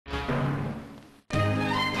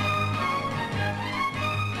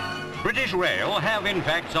British Rail have in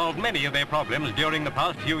fact solved many of their problems during the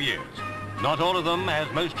past few years. Not all of them,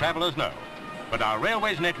 as most travellers know. But our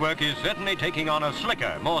railways network is certainly taking on a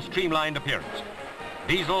slicker, more streamlined appearance.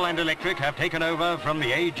 Diesel and electric have taken over from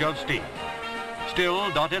the age of steam.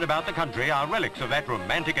 Still, dotted about the country are relics of that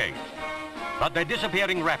romantic age. But they're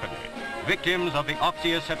disappearing rapidly, victims of the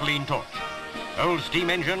oxyacetylene torch. Old steam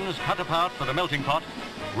engines cut apart for the melting pot,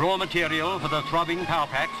 raw material for the throbbing power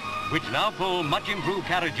packs, which now pull much improved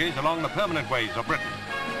carriages along the permanent ways of Britain.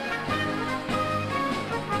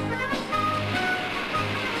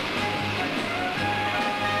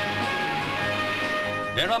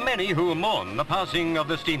 There are many who mourn the passing of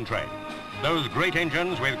the steam train. Those great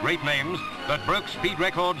engines with great names that broke speed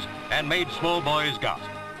records and made small boys gasp.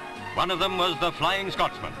 One of them was the Flying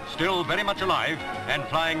Scotsman, still very much alive and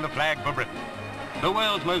flying the flag for Britain. The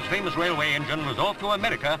world's most famous railway engine was off to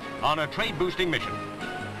America on a trade-boosting mission.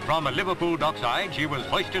 From a Liverpool dockside, she was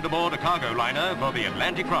hoisted aboard a cargo liner for the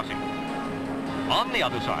Atlantic crossing. On the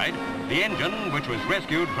other side, the engine, which was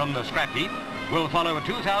rescued from the scrap heap, will follow a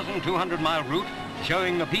 2,200-mile route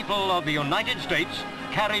showing the people of the United States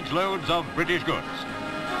carriage loads of British goods.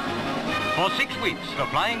 For 6 weeks, the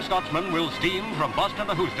Flying Scotsman will steam from Boston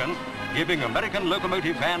to Houston, giving American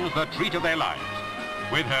locomotive fans the treat of their lives.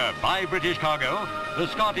 With her Buy British cargo, the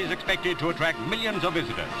Scot is expected to attract millions of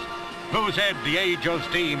visitors. Who said the age of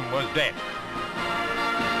steam was dead?